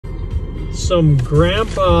some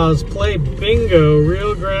grandpas play bingo.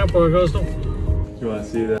 Real grandpa goes to... Do you want to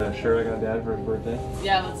see the shirt I got Dad for his birthday?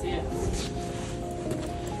 Yeah, let's see it.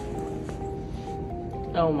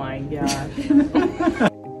 Oh my gosh.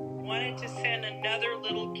 Wanted to send another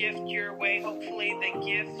little gift your way. Hopefully the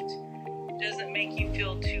gift doesn't make you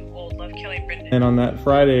feel too old. Love, Kelly, Brendan. And on that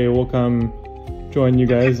Friday, we'll come join you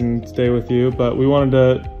guys and stay with you. But we wanted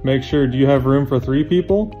to make sure, do you have room for 3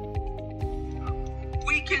 people?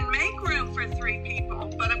 We can make room for 3 people,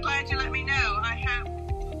 but I'm glad you let me know. I have,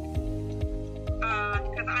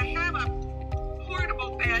 because I have a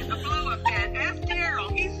portable bed, a blow-up bed. Ask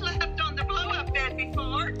Daryl. He slept on the blow-up bed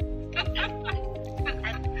before.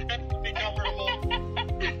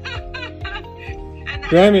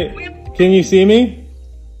 Grammy, can you see me?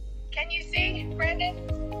 Can you see, Brendan?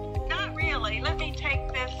 Not really. Let me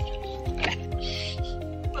take this.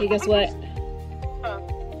 Hey, guess what?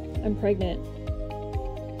 I'm pregnant.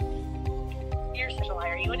 You're such a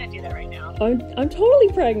liar. You wouldn't do that right now. I'm totally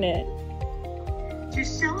pregnant. To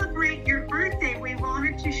celebrate your birthday, we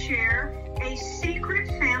wanted to share a secret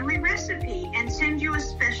family recipe and send you a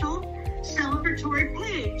special celebratory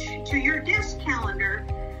page to your guest calendar.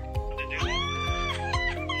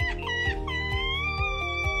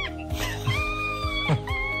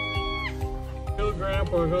 Real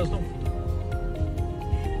grandpa goes to...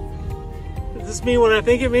 Does this mean what I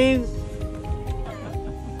think it means?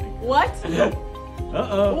 What?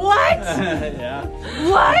 Uh-oh. What? Yeah.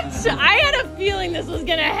 What? I had a feeling this was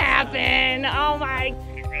gonna happen. Oh my.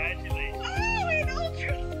 Congratulations. Oh, an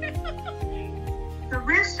ultrasound. The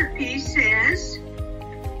recipe says,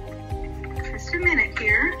 just a minute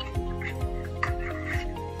here.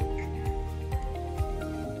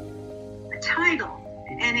 The title,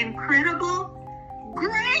 An Incredible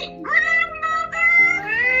Great Grandmother!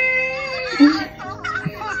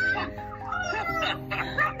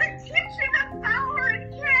 From the kitchen of Bauer and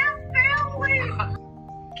Cam family!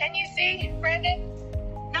 Can you see, Brendan?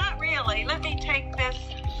 Not really. Let me take this.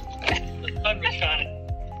 Let me shine it.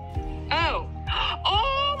 Oh.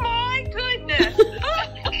 Oh my goodness!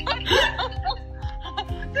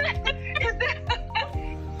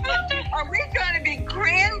 Are we going to be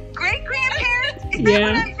great-grandparents? Is that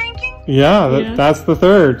what I'm thinking? Yeah, that's the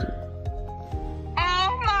 3rd.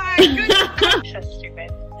 Oh my goodness. That's stupid.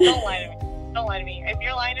 Don't lie to me. Don't lie to me. If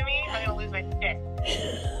you're lying to me, I'm going to lose my shit.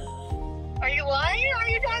 Are you lying or are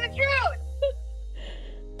you telling the truth?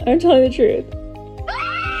 I'm telling the truth.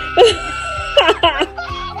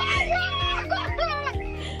 Oh my God!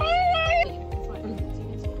 Oh my...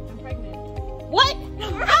 I'm pregnant. What?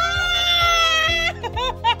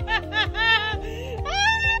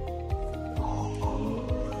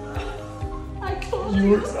 You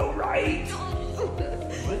were so right.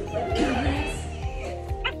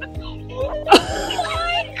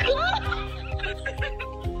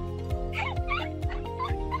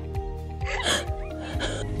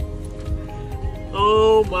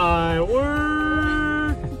 Oh my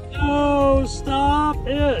word! No, stop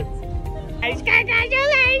it!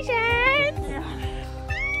 Congratulations!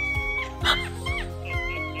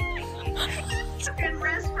 Can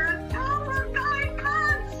rest for a total of 9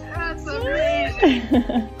 months. That's amazing.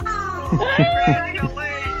 Oh, congratulations.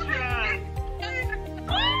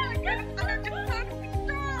 Oh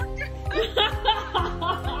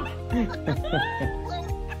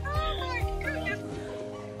my goodness.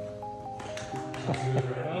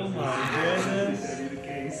 Oh my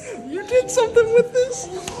goodness. You did something with this?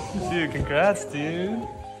 Dude, congrats, dude.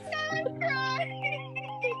 I'm crying.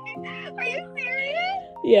 Are you serious?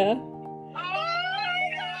 Yeah.